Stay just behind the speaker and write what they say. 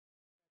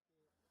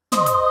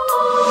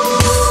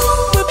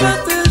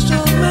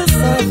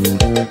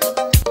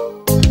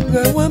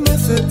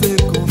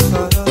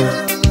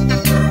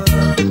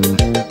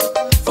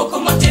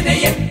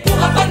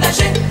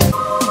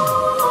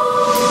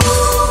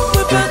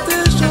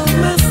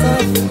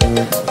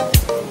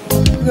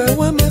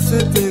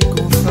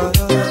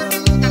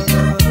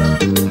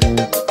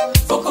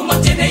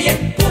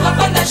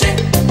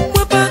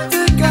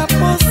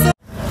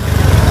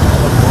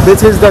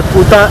This is the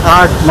कुता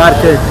art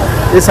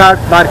market. इस art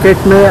market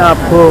में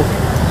आपको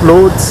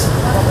clothes,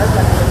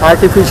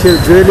 artificial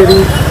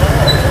jewellery,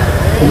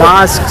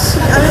 masks,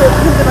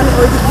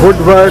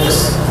 would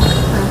works,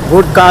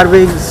 would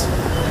carvings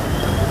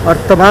और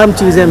तमाम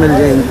चीज़ें मिल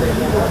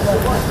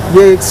जाएंगी।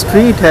 ये एक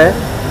स्ट्रीट है,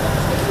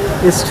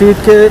 इस स्ट्रीट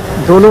के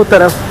दोनों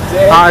तरफ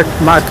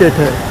आर्ट मार्केट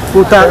है,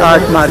 कुता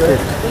आर्ट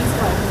मार्केट।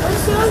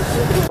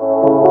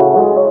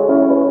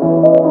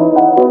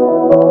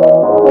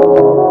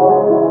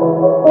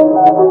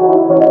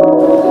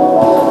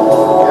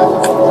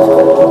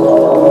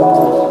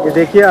 ये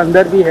देखिए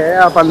अंदर भी है,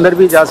 आप अंदर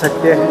भी जा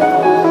सकते हैं।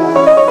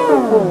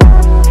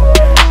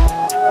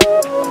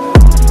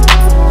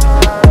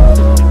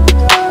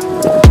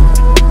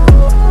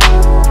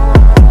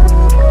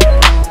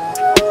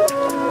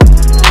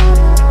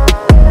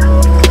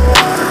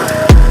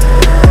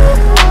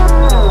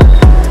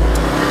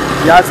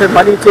 यहाँ से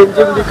मनी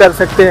चेंजिंग भी कर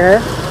सकते हैं।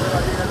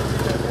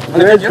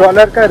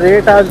 $US का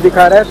रेट आज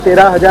दिखा रहा है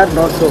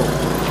 13,900।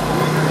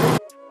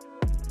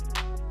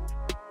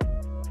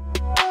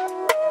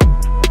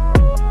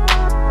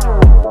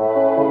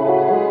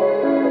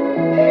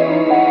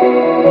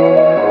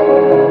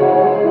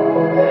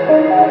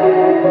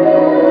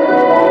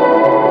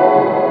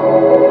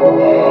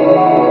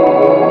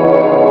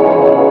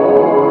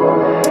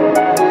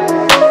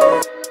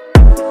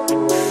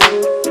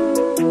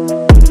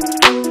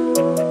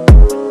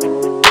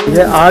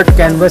 ये आर्ट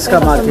कैनवस का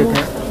मार्केट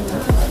है,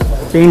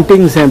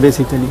 पेंटिंग्स हैं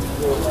बेसिकली,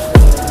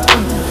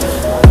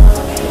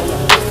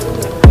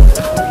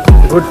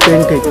 गुड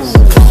पेंटिंग्स।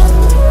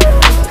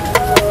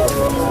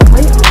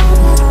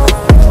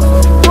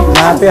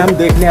 यहाँ पे हम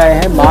देखने आए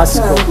हैं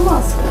मास्क को,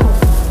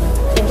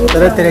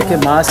 तरह तरह के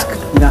मास्क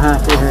यहाँ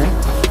पे हैं।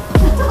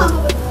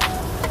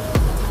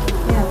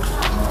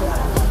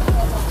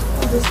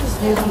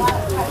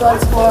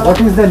 What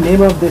is the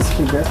name of this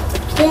figure?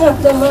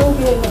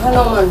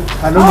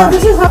 Hanuman.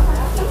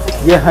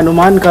 ये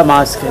हनुमान का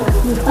मास्क है।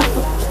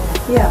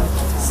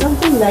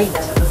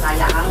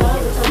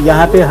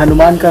 यहाँ पे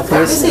हनुमान का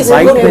फेस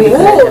वाइट में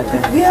दिखाया जाता है।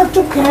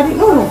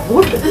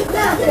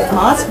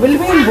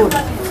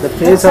 The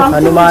face of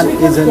Hanuman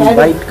is in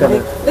white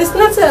color. It's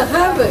not a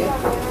habit.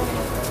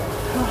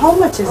 How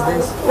much is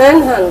this?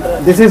 900.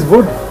 This is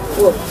wood,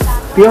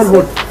 pure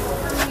wood.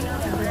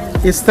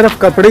 इस तरफ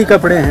कपड़े ही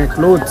कपड़े हैं,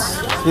 clothes.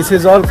 This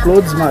is all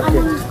clothes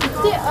market.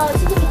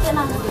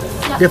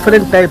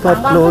 Different type of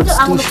clothes,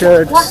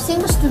 t-shirts,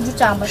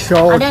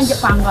 shorts,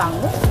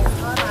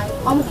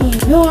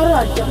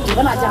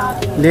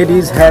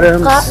 ladies'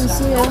 harems.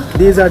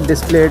 These are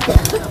displayed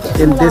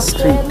in this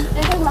street.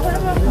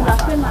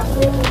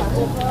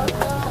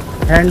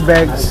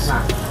 Handbags,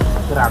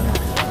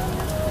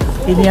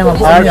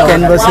 art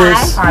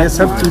canvases, ये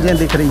सब चीजें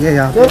दिख रही है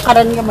यहाँ पे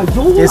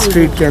इस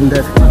स्ट्रीट के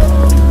अंदर।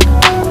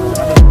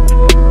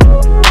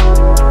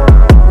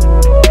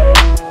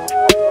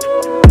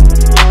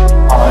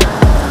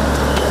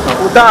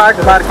 कुता आर्ट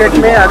मार्केट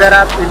में अगर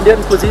आप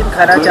इंडियन कुजीन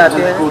खाना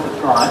चाहते हैं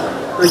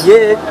तो ये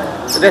एक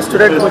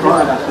रेस्टोरेंट मुझे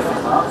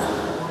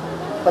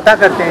पता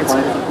करते हैं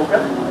इसमें।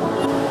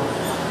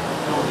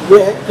 ये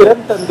है किरण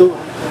तंदूर।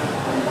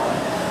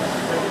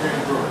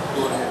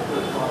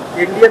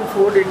 इंडियन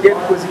फूड, इंडियन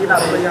कुजीन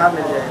आपको यहाँ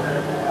मिल जाएगा।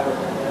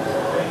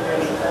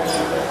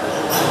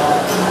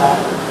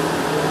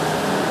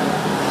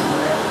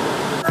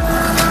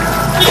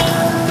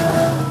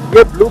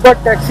 ये ब्लूबर्ड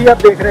टैक्सी आप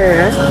देख रहे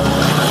हैं,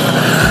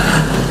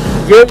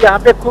 ये यहाँ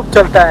पे खूब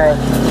चलता है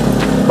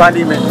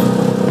बाली में।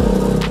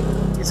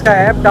 इसका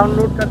ऐप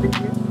डाउनलोड कर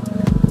लीजिए।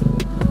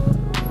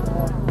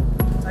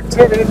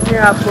 अच्छे रेट में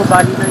आपको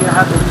बाली में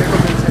यहाँ घूमने को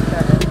मिल सकता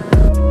है।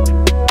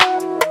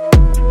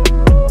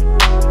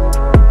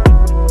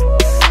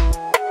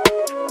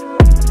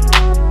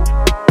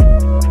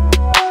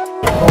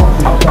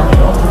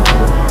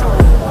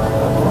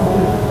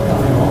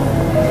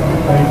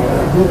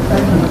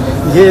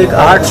 ये एक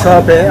आर्ट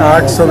शॉप है,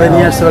 आर्ट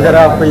सोवेनियर्स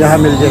वगैरह आपको यहाँ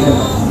मिल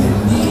जाएंगे।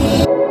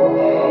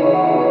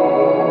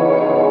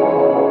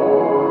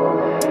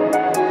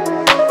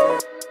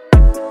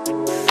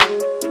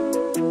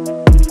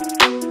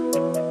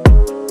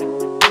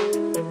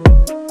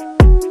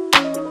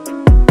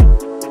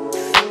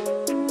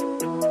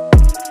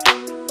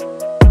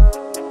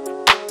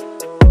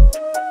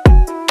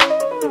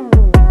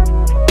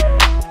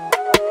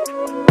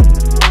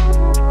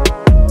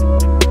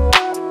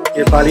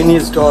 ये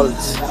बालिनीज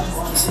डॉल्स,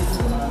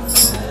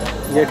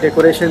 ये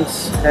डेकोरेशंस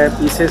है,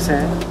 पीसेस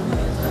हैं।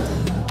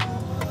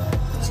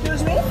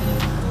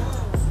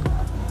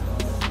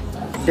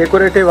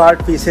 डेकोरेटिव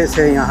आर्ट पीसेस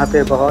है यहाँ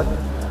पे बहुत।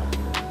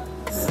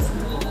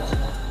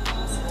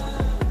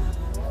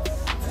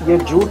 ये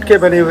जूट के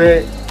बने हुए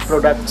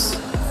प्रोडक्ट्स,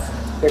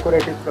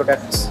 डेकोरेटिव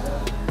प्रोडक्ट्स।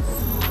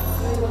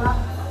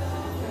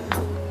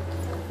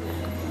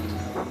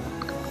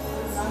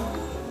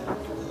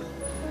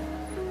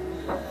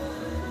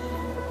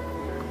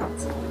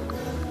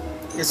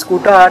 इस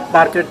कुटा आर्ट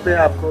मार्केट पे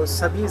आपको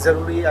सभी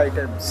ज़रूरी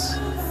आइटम्स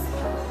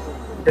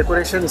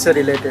डेकोरेशन से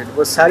रिलेटेड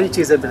वो सारी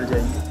चीज़ें मिल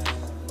जाएंगी।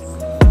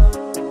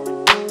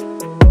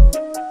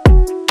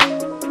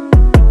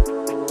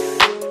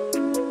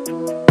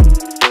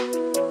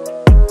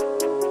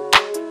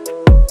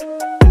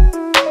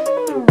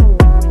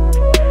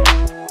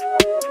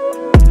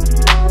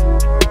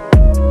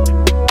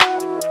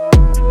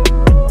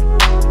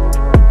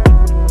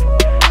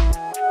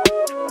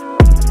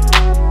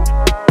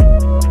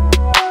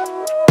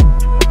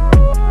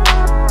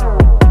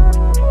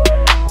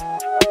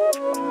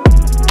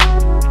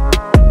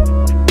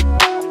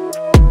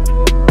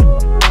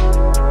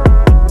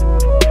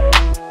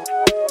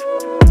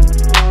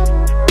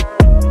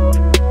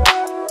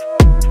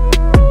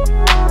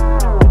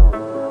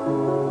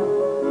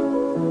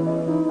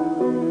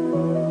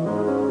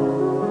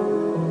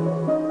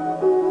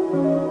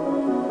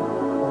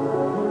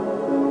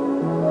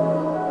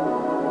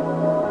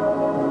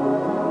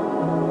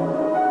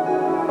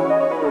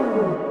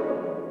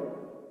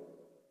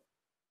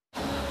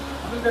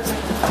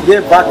 ये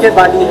वाकई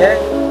बाली है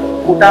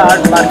कुटा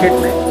आर्ट मार्केट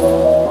में।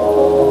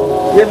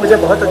 ये मुझे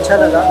बहुत अच्छा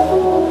लगा,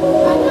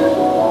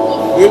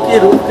 एक ही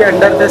रूफ के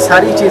अंडर में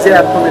सारी चीज़ें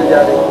आपको मिल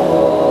जा रही हैं।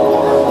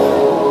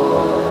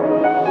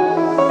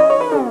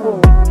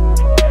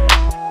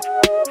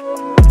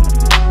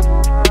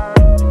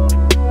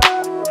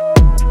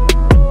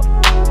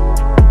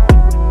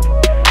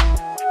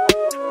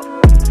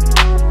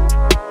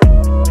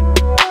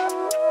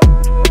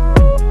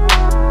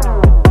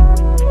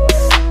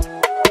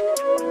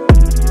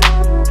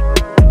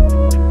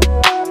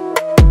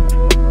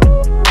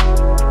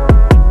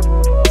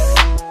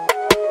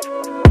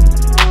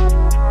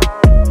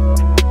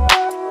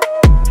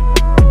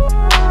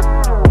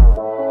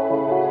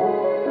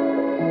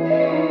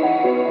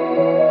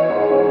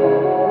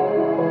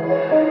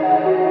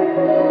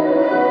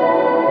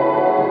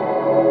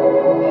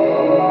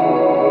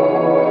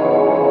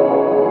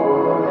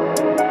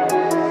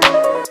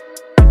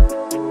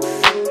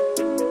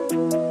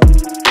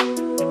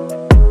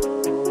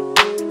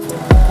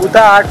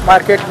 कुटा आर्ट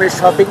मार्केट में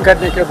शॉपिंग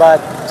करने के बाद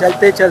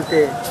चलते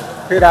चलते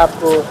फिर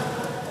आपको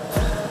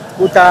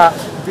कुटा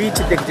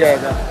बीच दिख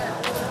जाएगा।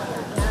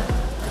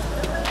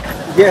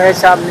 यह है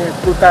सामने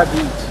कुटा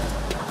बीच।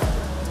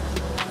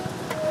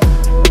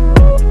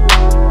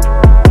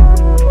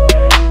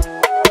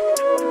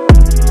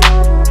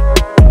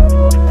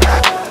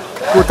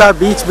 कुटा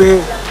बीच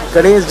में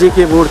गणेश जी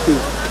की मूर्ति।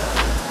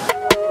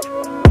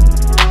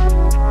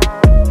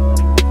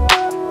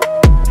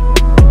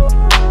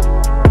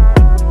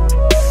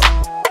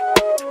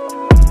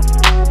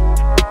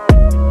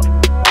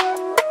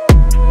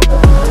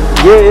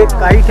 ये एक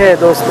काइट है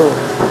दोस्तों,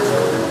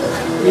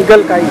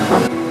 ईगल काइट।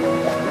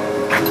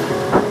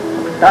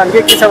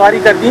 टांगे की सवारी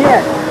करनी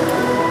है,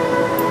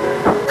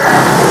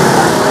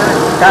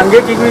 टांगे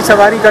की भी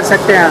सवारी कर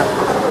सकते हैं आप।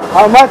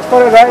 How much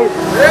for ride?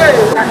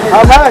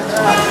 How much?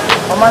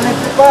 हमारे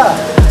कृपा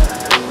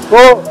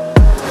को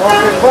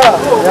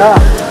या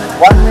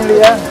 1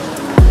 million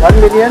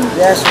 1 million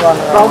yes 1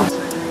 from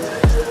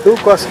too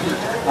costly,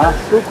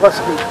 too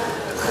costly,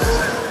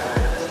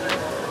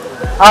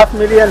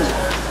 $500,000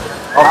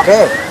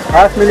 Okay.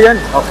 $500,000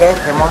 Okay,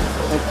 come on.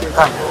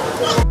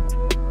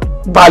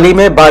 बाली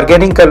में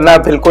बार्गेनिंग करना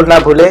बिल्कुल ना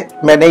भूले।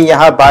 मैंने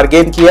यहाँ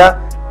बार्गेन किया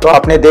तो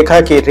आपने देखा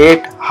कि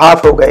रेट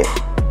हाफ हो गए।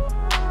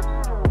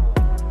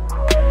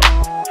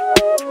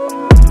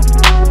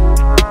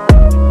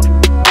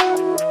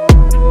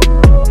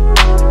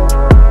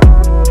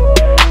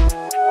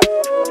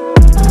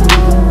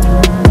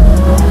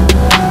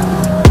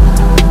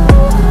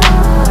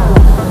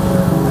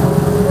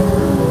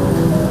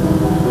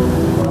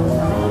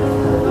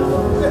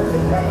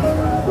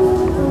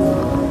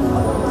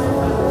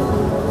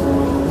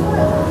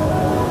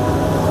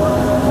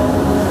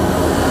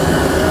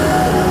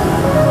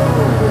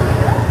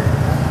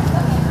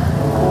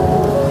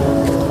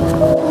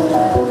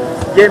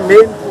 ये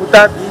मेन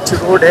कुटा बीच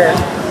रोड है।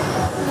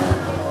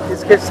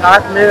 इसके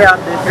साथ में आप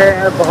देख रहे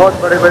हैं बहुत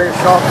बड़े बड़े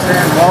शॉप्स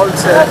हैं,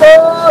 मॉल्स हैं।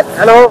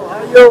 Hello, how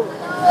are you?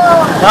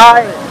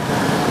 Bye.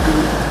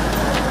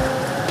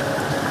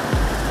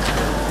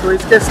 तो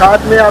इसके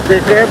साथ में आप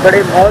देख रहे हैं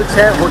बड़े मॉल्स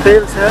हैं,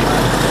 होटल्स हैं,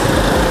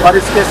 और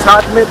इसके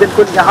साथ में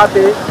बिल्कुल यहाँ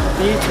पे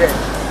बीच है।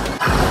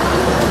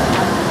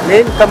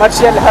 मेन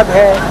कमर्शियल हब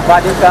है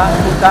बाली का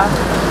कुटा।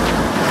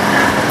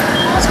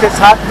 इसके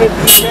साथ में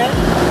बीच है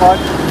और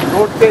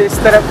रोड पे इस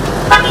तरफ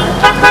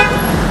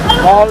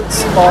मॉल्स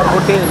और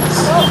होटल्स।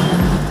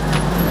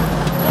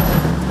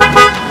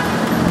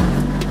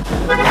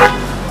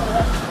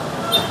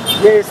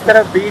 ये इस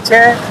तरफ बीच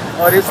है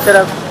और इस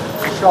तरफ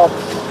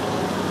शॉप्स,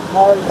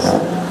 मॉल्स,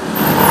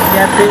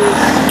 कैफेज,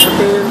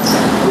 होटल्स,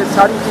 ये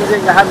सारी चीज़ें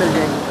यहाँ मिल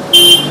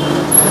जाएंगी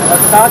और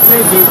साथ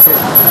में बीच है।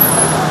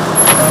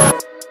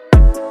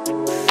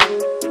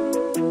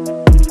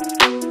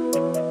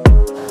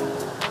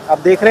 आप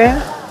देख रहे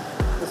हैं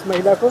इस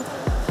महिला को,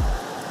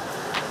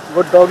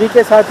 वो डॉगी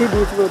के साथ ही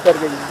बीच में उतर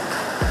गई है।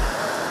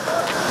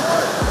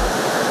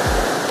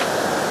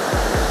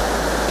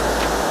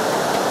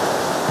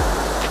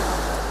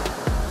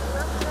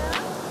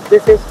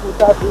 दिस इज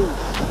कुटा बीच।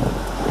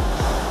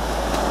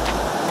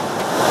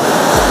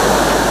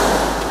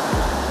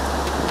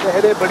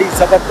 लहरें बड़ी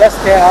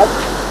जबरदस्त है आज।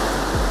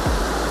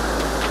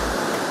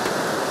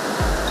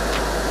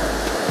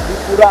 ये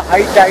पूरा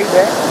हाई टाइड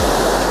है,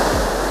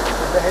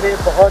 लहरें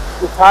बहुत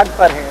तूफान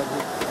पर हैं अभी।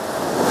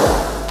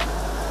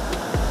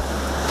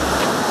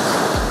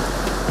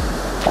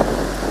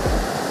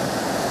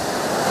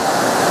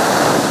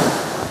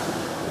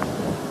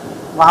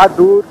 वहाँ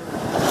दूर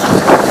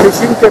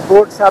फिशिंग के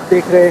बोट्स आप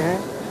देख रहे हैं,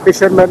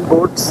 fisherman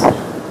boats.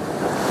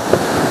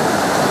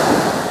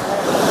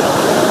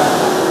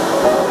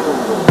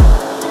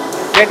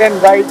 Red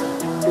and white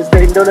is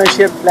the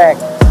Indonesian flag.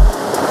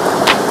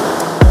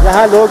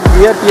 यहाँ लोग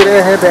बियर पी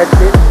रहे हैं बैठ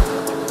के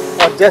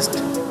और जस्ट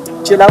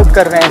चिल आउट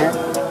कर रहे हैं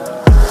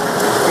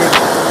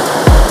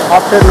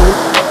आफ्टरनून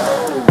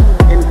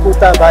इन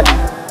कुटा बाली।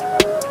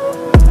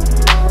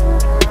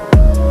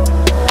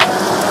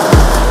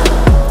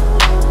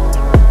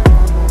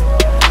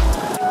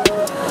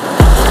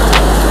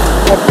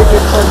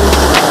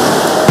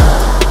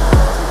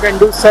 can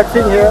do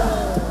surfing here.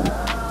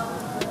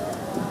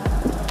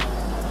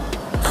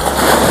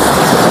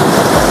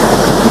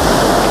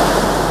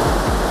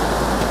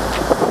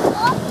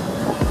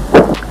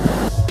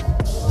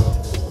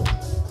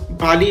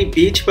 बाली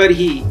बीच पर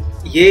ही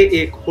ये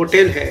एक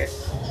होटल है।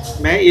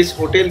 मैं इस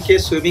होटल के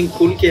स्विमिंग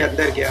पूल के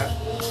अंदर गया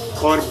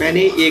और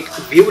मैंने एक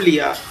व्यू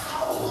लिया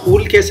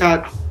पूल के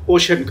साथ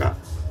ओशन का।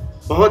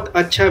 बहुत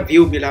अच्छा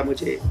व्यू मिला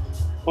मुझे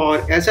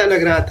और ऐसा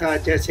लग रहा था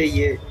जैसे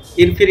ये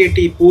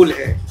इन्फिनिटी पूल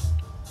है।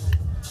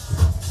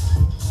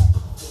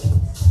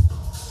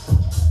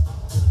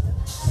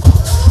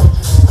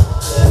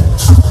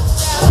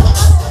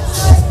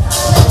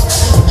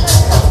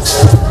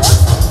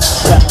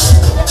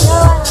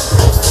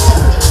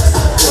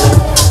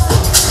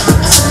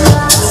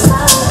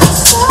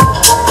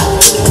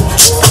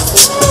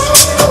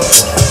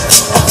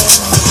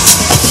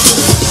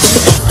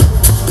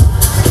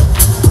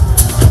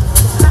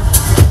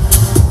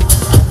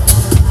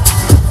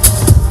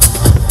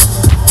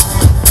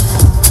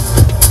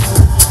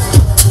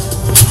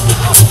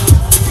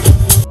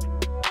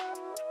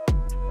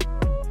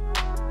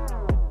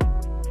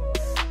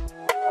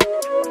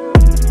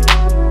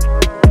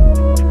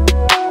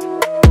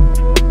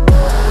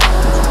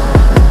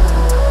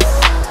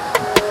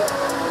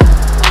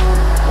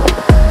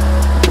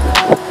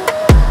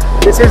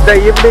 This is the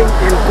evening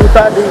in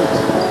Kuta Beach.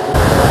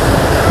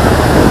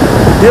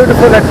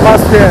 Beautiful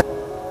atmosphere.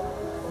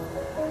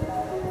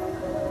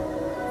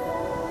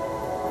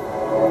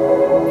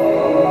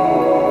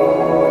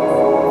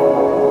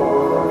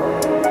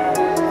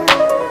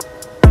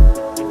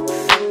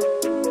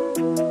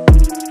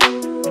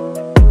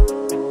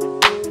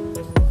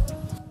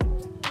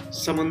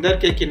 समुंदर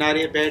के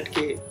किनारे बैठ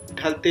के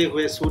ढलते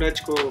हुए सूरज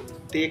को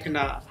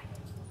देखना,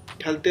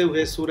 ढलते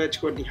हुए सूरज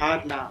को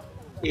निहारना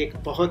एक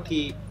बहुत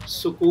ही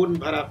सुकून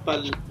भरा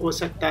पल हो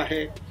सकता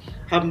है।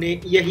 हमने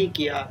यही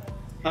किया।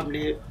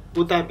 हमने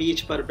कुता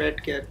बीच पर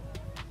बैठकर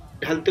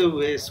ढलते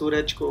हुए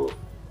सूरज को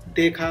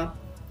देखा।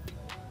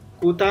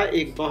 कुता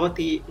एक बहुत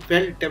ही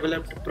वेल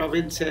डेवलप्ड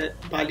प्रोविंस है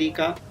बाली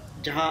का,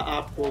 जहां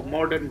आपको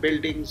modern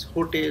buildings,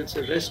 hotels,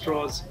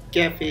 restaurants,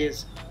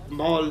 cafes,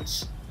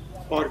 malls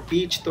और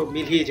बीच तो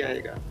मिल ही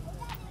जाएगा।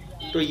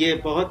 तो ये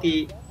बहुत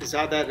ही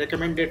ज़्यादा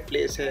रिकमेंडेड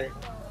प्लेस है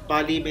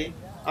बाली में।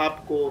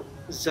 आपको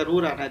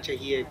ज़रूर आना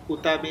चाहिए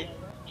कुता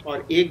में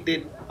और एक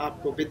दिन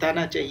आपको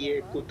बिताना चाहिए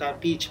कुता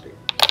बीच पे।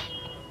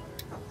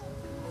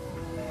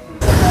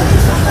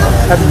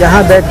 अब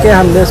यहाँ बैठ के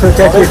हमने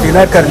सोचा कि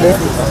डिनर कर ले।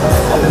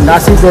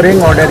 नासी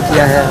गोरेंग ऑर्डर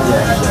किया है।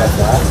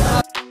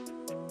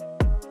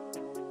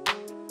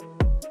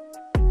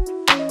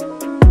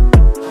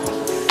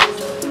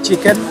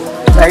 Chicken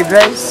fried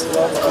rice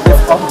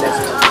with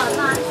omelette.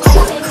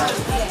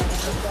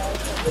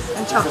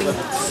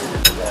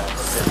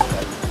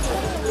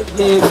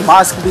 ये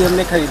मास्क भी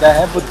हमने खरीदा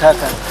है बुद्धा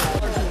का,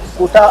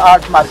 कुटा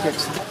आर्ट मार्केट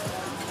से।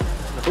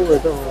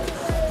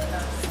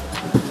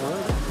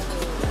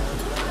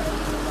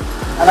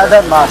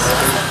 Another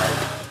mask.